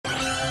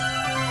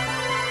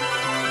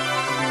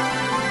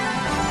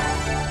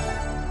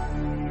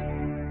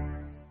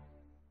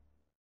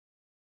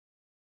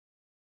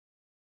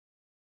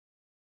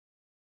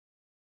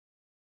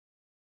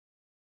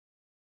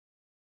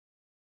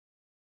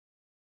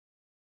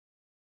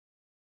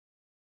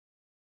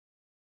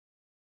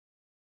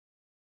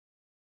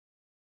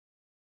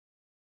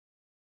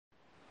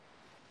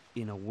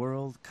In a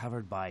world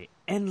covered by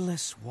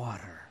endless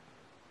water,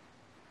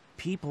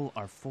 people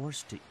are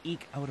forced to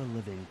eke out a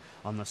living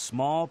on the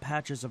small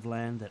patches of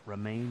land that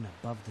remain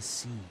above the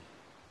sea.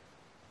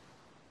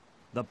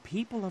 The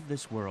people of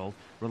this world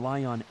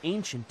rely on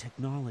ancient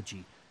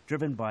technology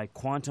driven by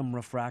quantum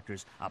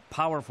refractors, a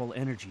powerful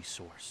energy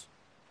source.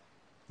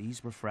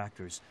 These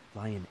refractors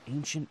lie in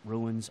ancient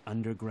ruins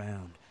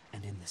underground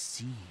and in the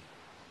sea,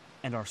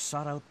 and are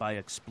sought out by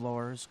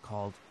explorers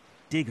called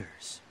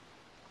diggers.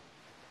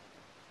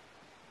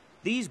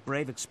 These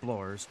brave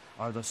explorers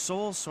are the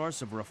sole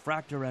source of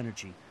refractor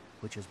energy,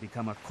 which has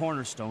become a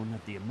cornerstone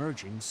of the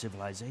emerging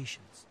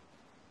civilizations.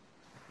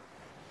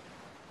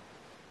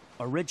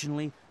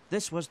 Originally,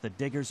 this was the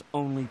diggers'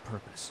 only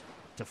purpose,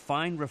 to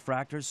find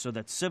refractors so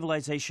that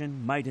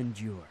civilization might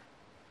endure.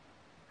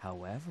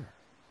 However,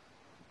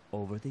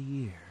 over the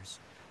years,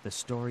 the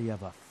story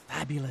of a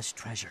fabulous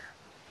treasure,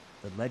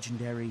 the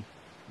legendary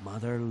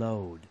Mother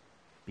Lode,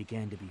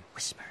 began to be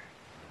whispered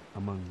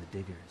among the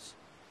diggers.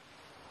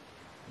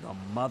 The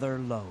Mother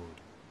Lode,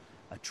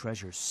 a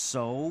treasure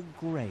so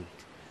great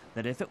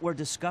that if it were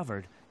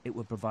discovered, it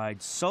would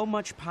provide so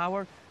much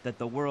power that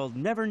the world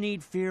never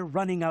need fear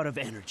running out of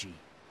energy.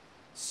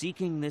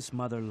 Seeking this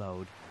Mother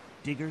Lode,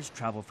 diggers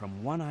travel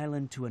from one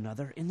island to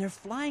another in their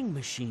flying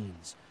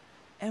machines,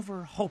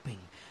 ever hoping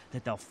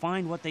that they'll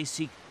find what they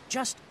seek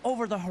just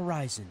over the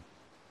horizon.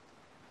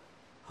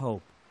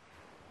 Hope,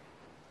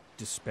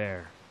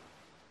 despair,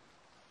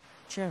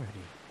 charity,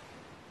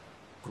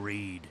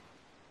 greed,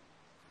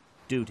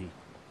 duty,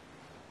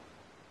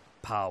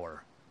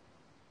 power.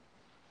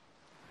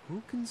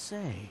 Who can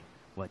say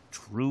what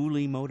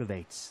truly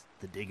motivates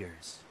the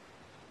diggers?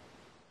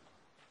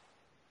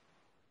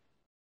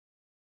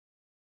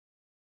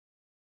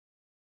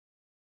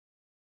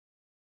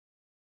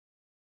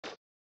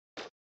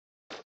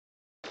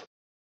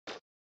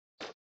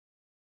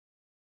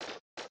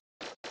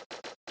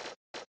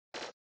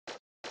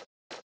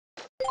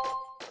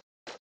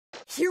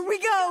 Here we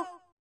go!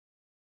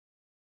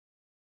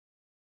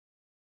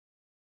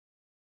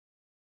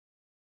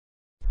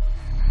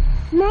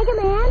 Mega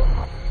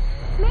Man?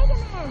 Mega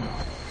Man!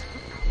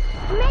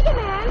 Mega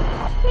Man!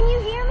 Can you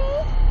hear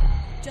me?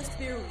 Just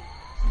barely.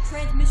 The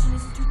transmission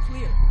isn't too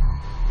clear.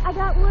 I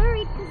got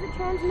worried because the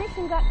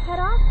transmission got cut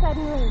off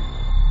suddenly.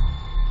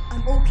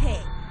 I'm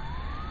okay.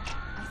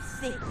 I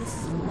think this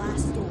is the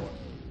last door.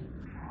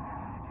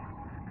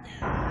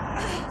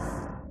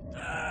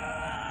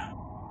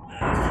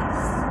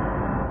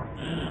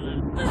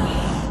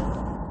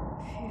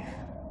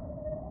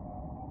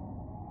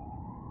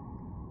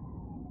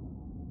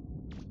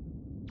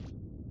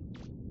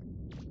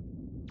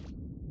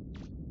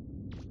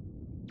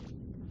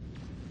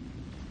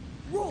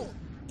 Roll!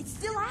 It's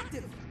still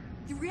active!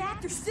 The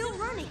reactor's still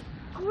running!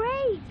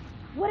 Great!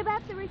 What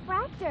about the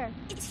refractor?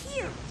 It's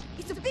here!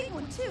 It's a big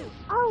one, too!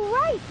 All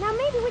right, now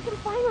maybe we can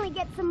finally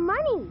get some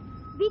money.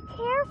 Be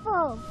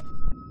careful.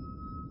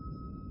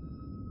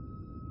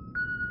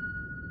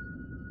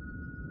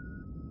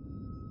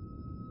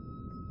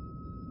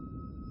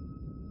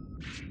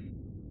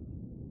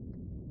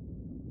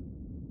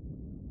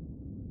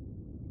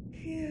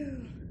 Phew.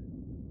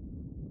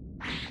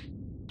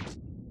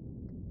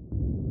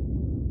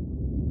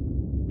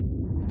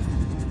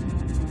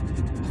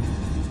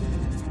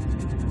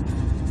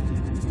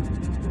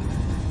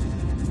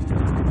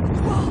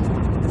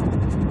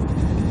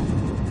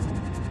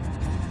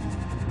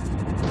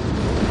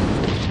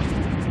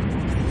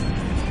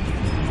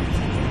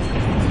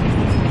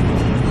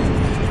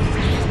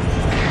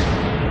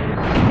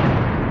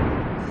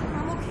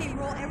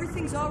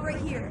 Everything's all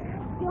right here.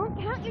 Don't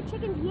count your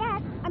chickens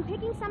yet. I'm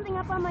picking something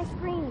up on my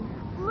screen.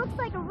 Looks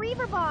like a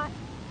Reaver bot.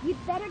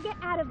 You'd better get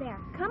out of there.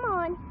 Come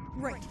on.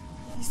 Right.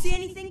 If you see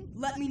anything,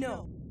 let me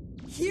know.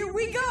 Here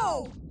we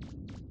go!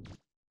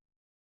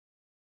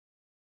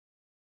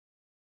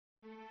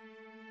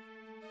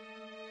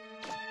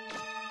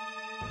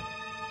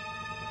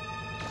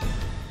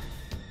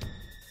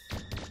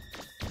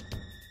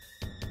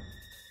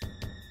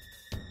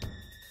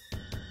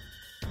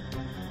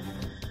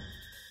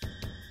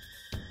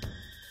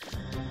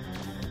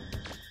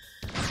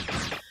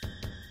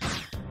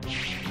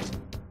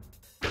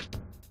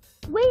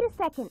 Wait a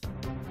second.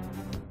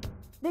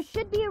 There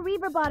should be a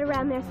Reaver bot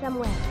around there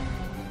somewhere.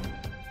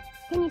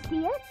 Can you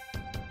see it?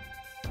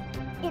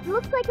 It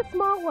looks like a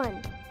small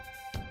one.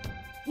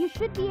 You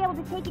should be able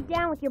to take it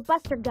down with your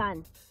Buster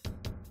gun.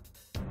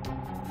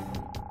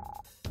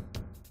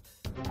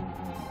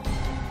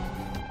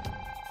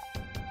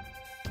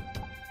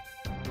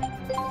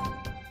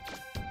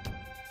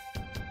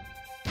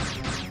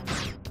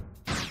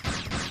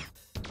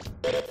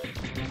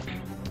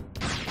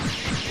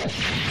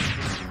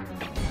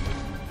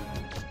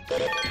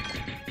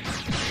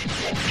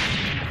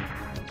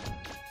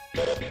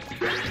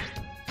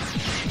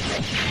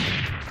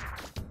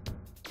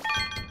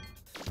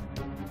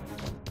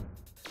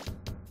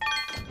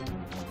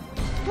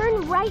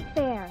 Turn right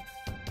there.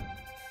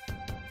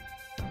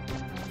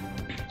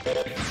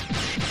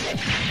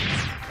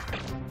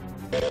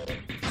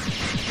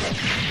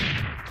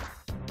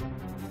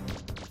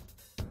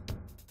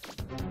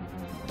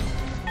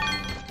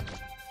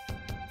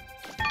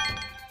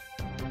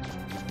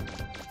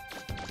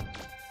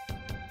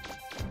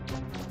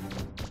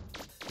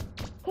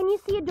 Can you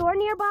see a door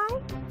nearby?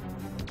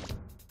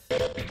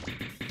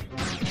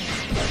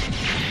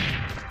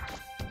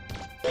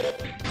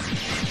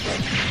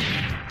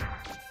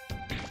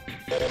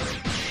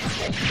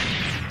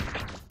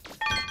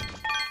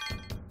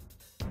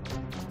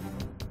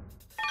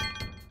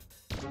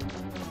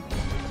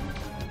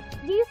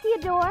 Do you see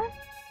a door?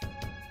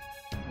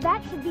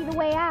 That should be the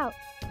way out.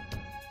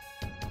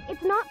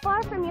 It's not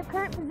far from your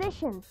current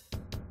position.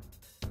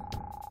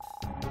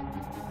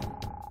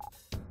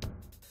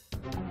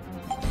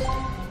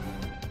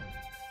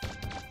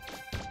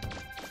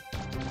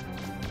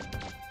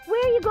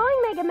 Where are you going,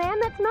 Mega Man?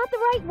 That's not the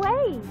right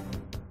way.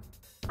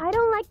 I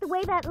don't like the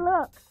way that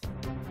looks.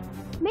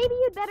 Maybe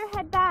you'd better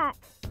head back.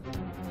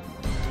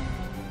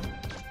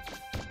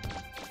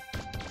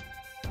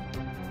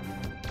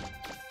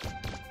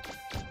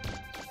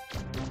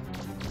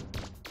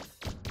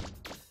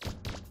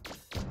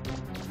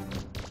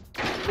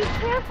 Be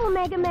careful,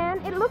 Mega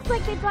Man. It looks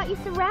like they've got you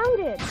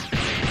surrounded.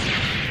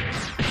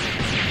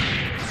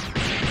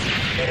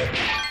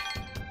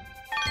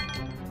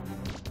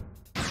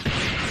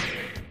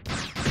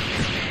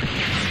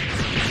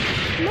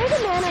 Mega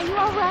Man, are you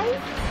all right?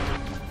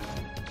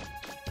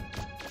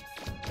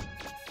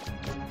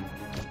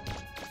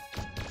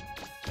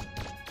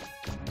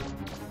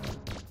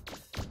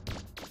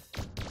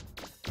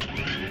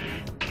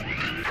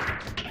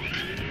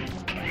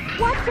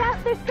 Watch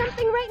out! There's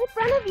something right in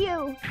front of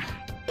you!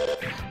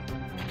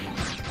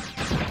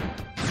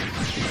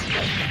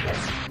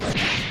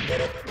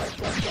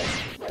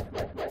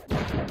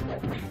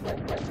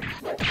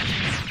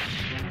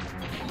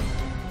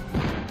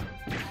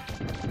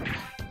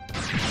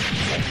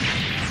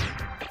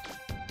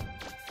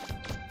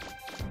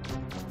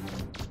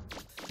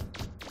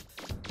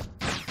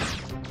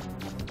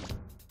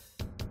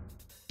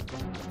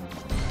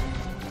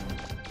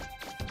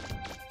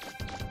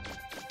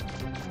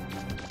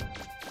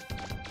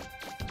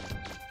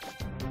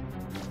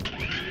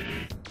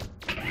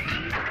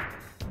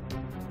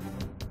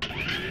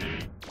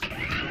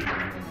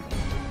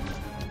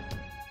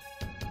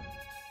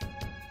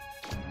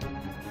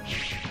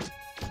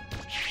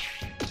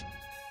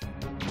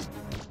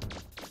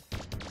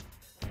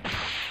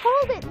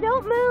 Hold it!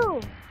 Don't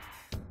move!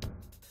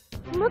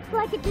 Looks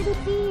like it didn't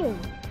see you.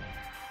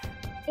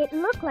 It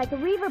looked like a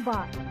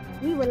Reaverbot.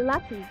 We were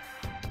lucky.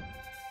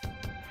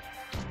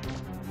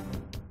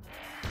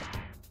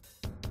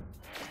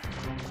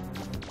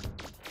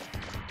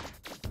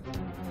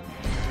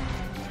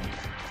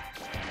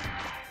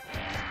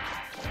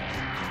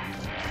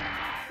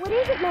 What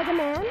is it, Mega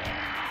Man?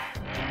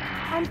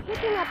 I'm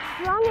picking up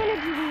strong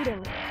energy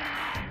readings.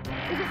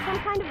 Is it some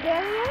kind of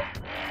barrier?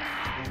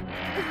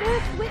 Is there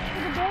a switch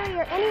for the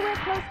barrier anywhere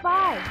close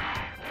by?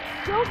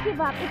 Don't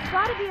give up. It's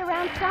got to be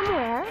around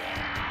somewhere.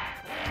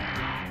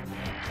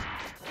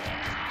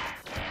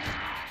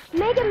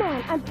 Mega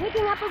Man, I'm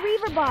picking up a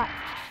Reaverbot.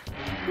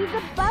 He's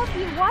above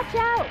you. Watch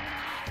out.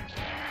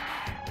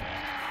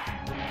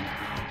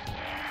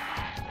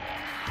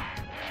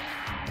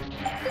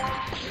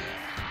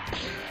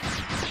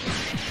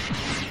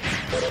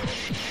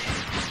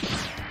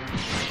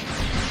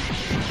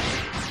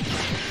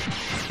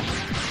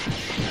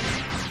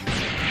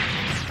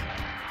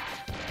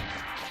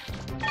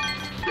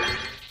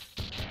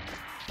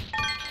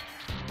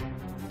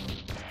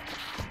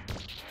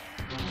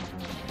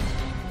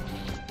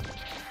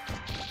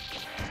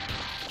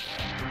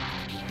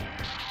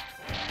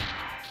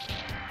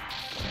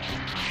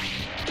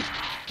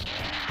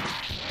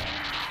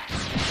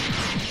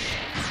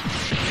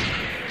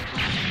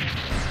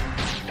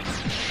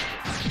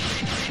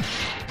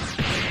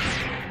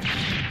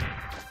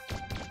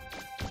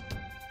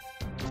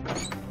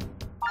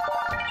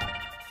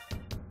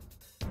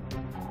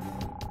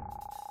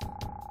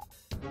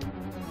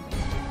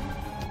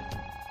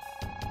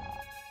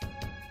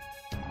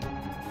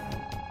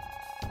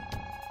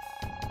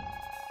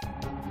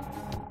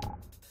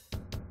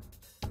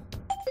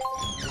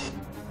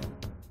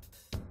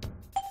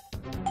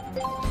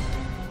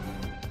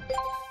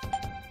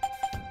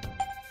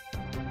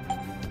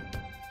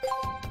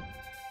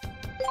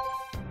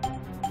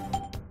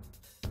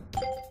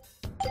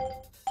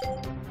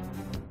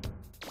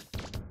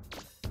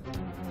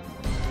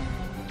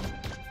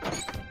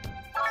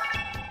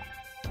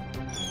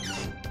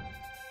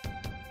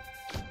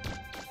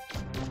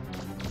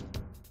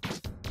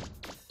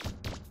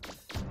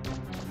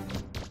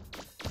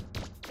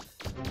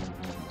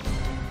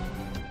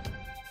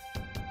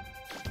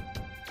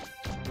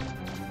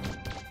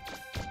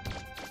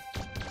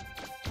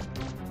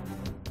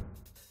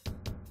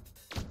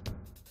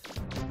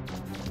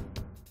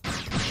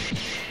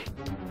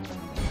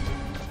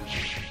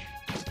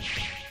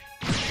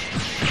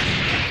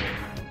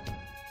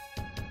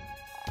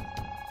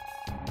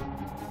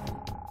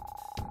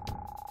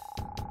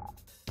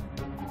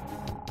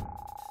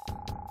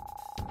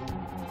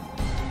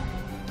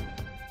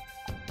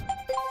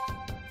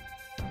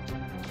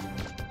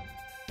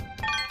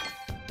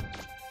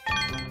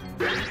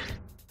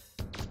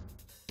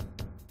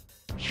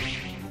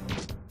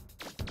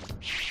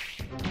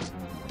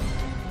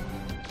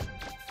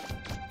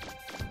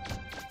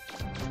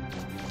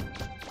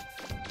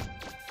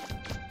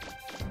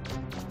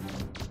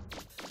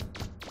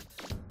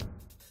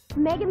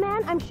 Mega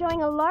Man, I'm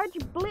showing a large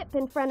blip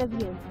in front of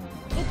you.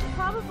 It's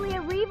probably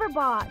a Reaver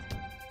bot.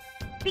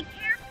 Be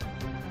careful.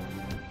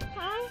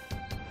 Huh?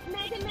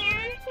 Mega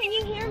Man, can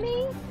you hear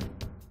me?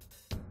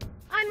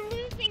 I'm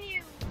losing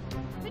you.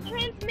 The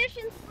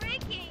transmission's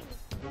breaking.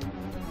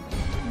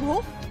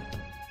 Roll?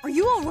 Are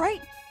you all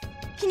right?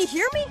 Can you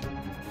hear me?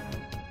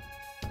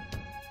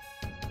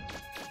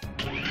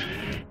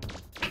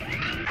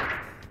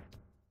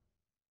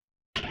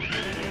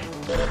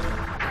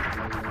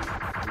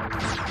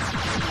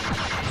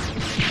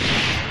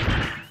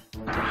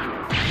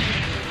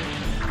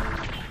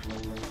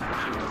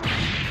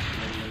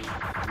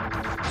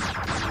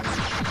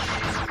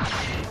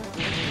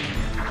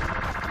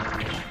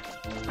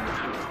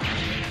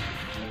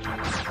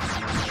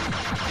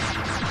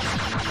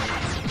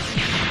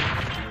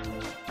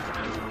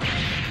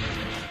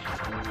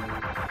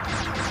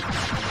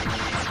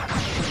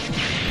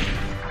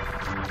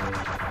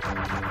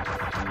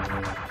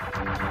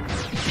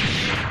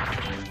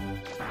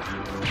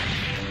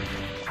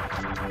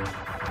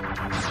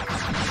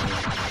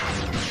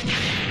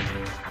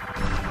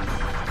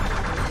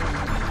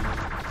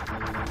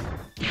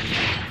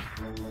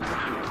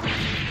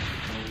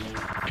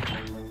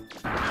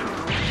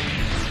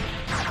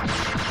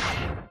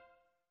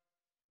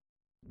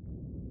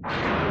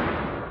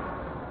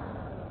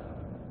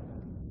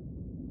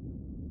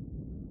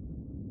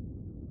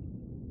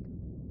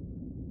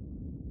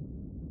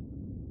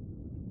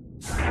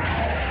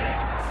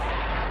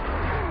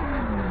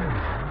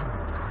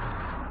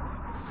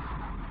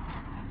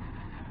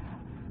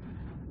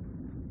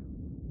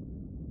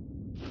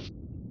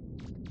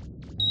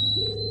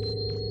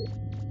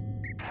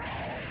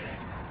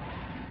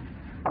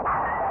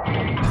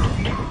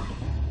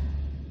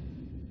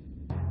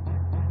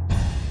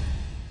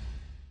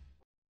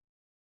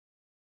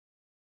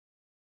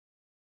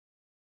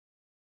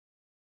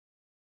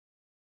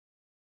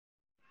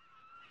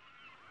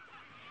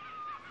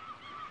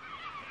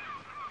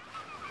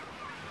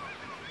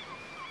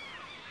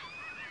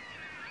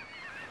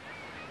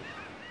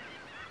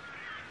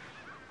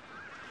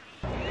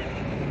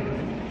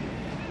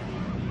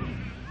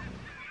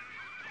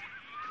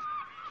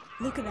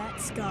 Look at that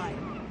sky.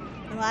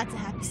 Well, that's a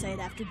happy sight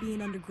after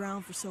being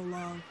underground for so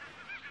long.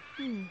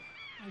 I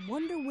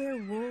wonder where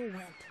Roar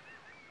went.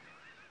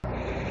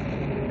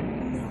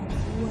 No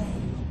way.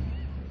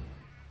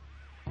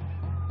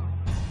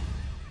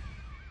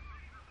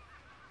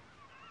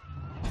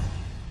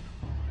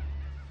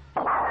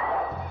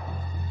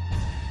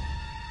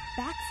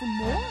 Back for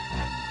more?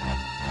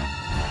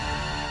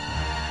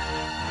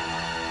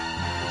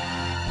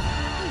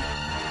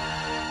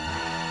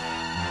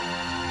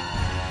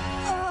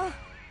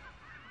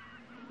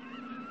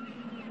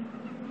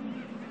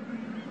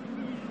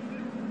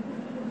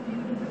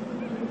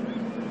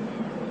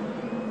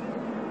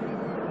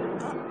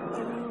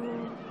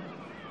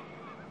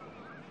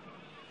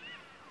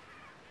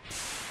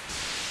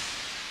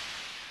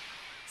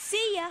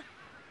 See ya!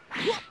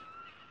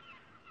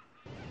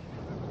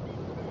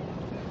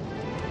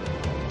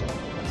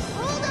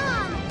 Hold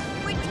on!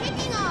 We're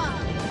taking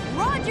off!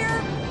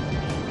 Roger!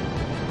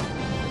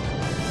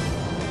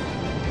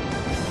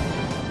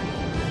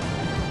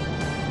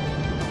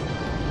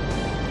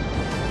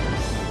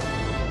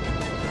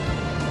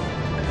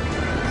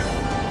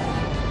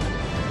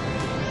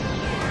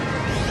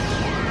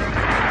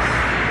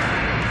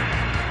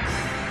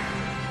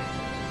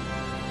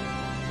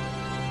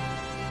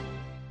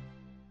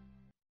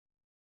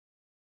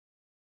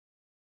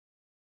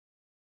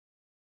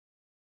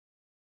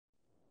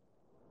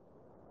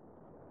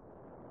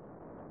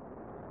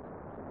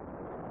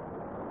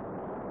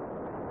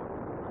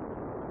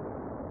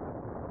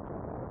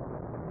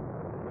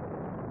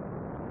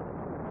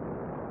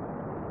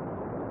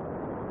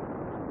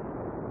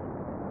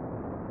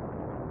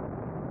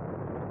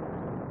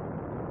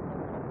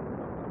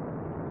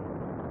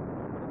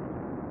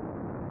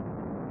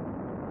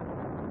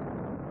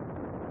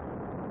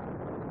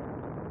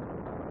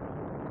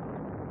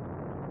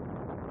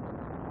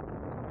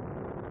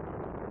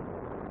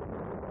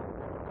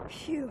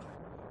 Phew.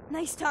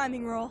 Nice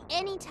timing, Roll.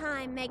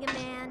 Anytime, Mega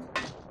Man.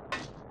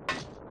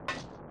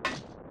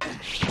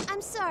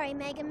 I'm sorry,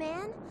 Mega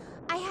Man.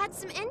 I had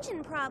some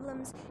engine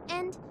problems,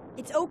 and...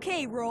 It's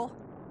okay, Roll.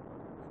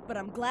 But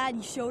I'm glad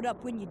you showed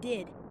up when you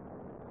did.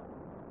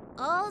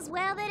 All's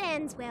well that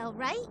ends well,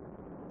 right?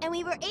 And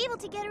we were able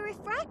to get a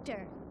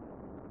refractor.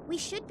 We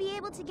should be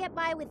able to get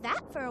by with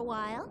that for a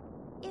while.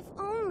 If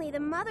only the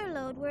mother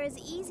lode were as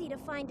easy to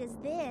find as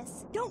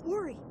this. Don't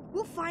worry.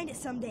 We'll find it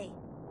someday.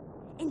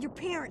 And your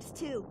parents,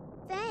 too.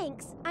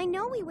 Thanks. I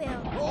know we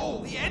will.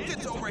 Oh, the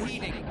engine's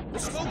overheating. The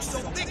smoke's so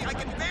thick I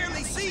can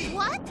barely see.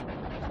 What?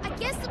 I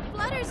guess the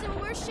flutter's in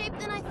worse shape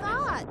than I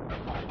thought.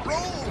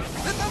 Roll,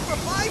 the number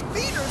 5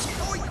 feeder's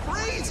going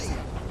crazy.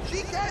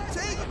 She can't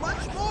take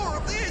much more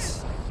of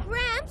this.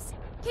 Gramps,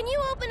 can you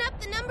open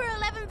up the number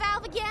 11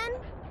 valve again?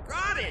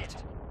 Got it.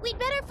 We'd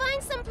better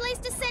find some place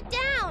to set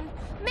down.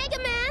 Mega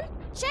Man,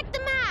 check the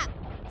map.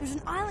 There's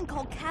an island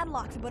called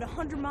Cadillacs about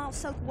 100 miles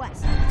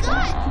southwest. Good!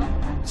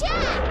 Jack!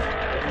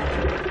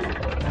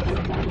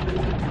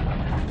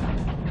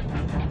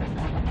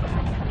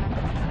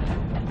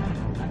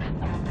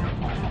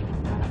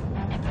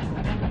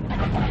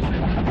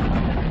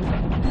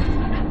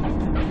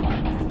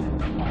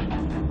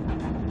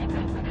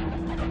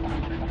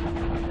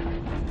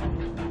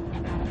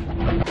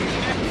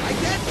 I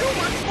can't do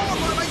much more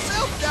by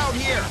myself down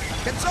here.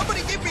 Can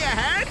somebody give me a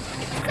hand?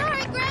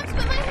 Sorry, Gramps,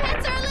 but my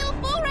hands are a little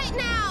full right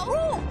now.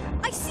 Oh,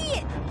 I see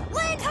it!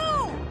 Land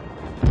ho!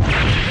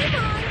 Come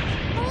on,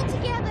 hold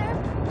together.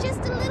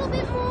 Just a little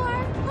bit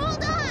more.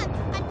 Hold on,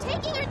 I'm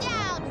taking her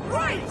down.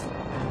 Right!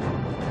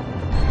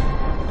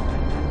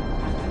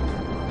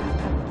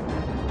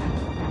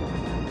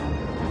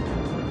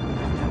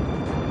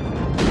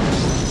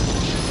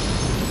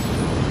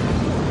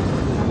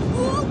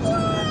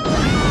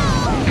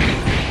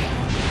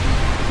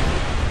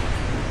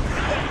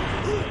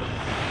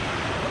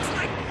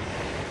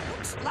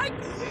 Looks like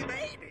we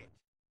made it.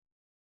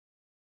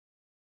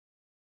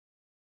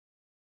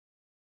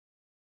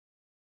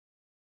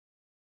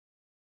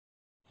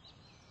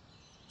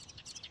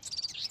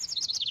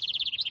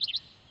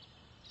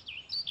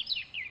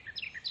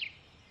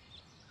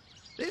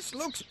 This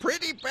looks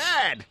pretty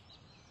bad.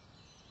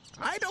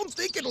 I don't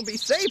think it'll be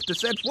safe to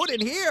set foot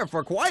in here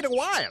for quite a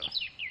while.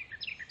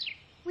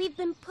 We've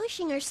been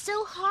pushing her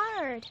so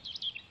hard.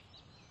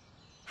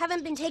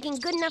 Haven't been taking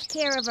good enough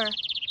care of her.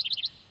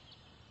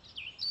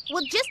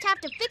 We'll just have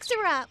to fix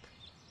her up.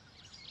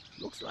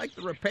 Looks like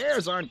the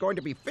repairs aren't going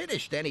to be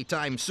finished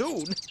anytime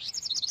soon.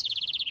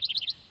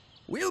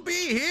 We'll be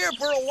here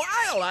for a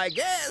while, I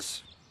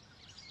guess.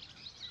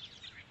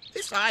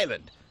 This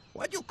island,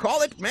 what'd you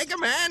call it, Mega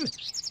Man?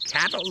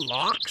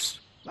 Cadillacs?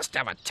 Must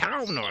have a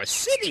town or a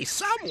city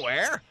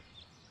somewhere.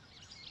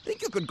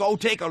 Think you could go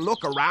take a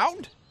look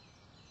around?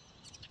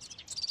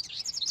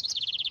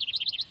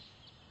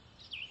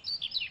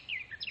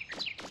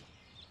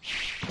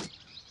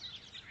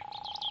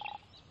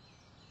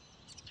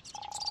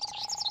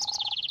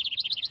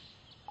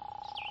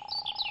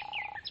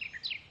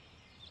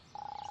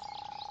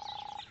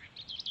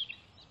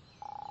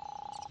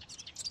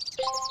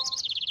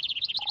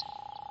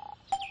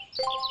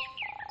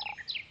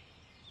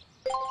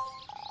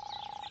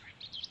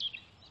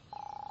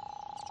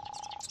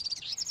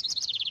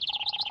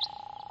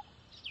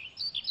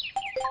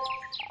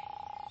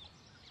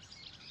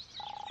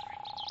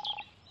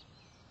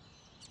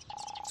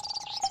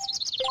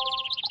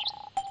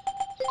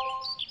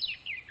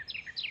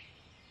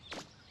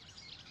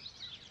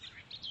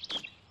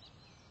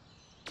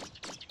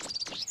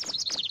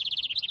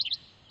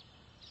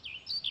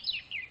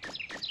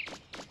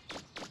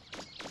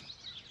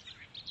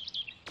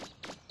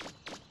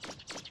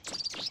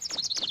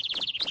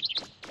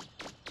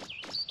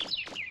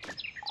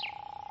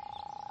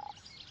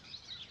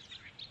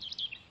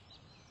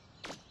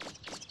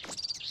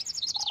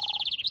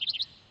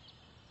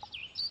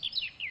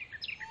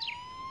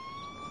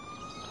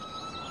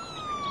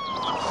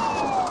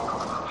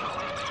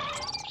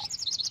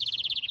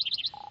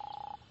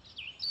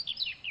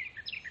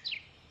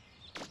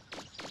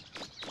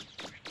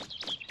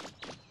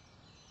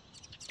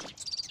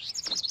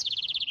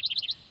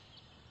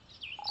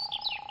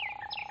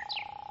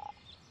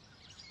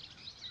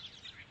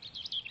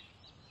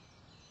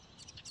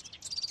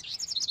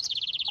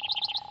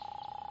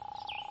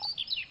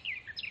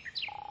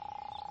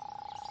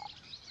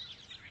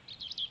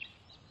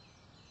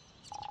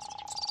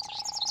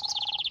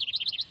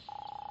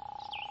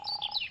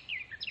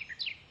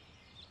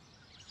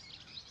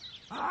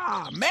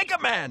 Ah, Mega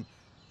Man!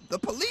 The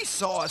police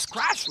saw us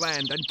crash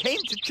land and came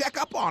to check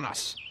up on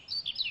us.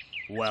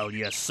 Well,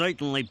 you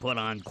certainly put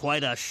on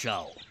quite a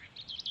show.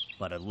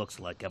 But it looks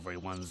like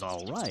everyone's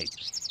all right.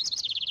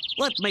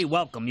 Let me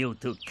welcome you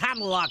to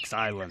Cadillacs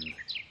Island.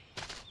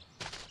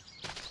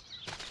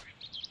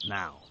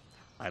 Now,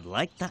 I'd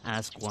like to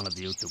ask one of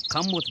you to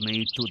come with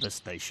me to the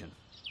station.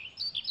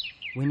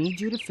 We need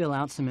you to fill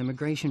out some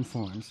immigration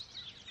forms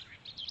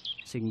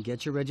so you can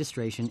get your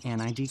registration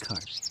and ID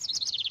card.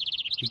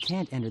 You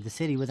can't enter the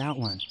city without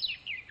one.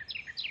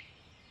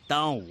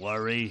 Don't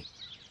worry.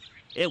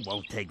 It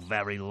won't take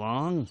very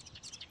long.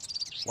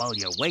 While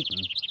you're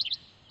waiting,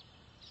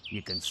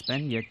 you can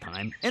spend your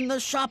time in the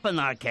shopping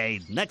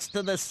arcade next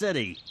to the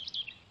city.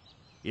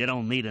 You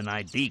don't need an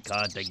ID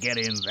card to get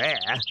in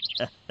there.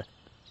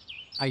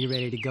 Are you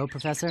ready to go,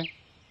 Professor?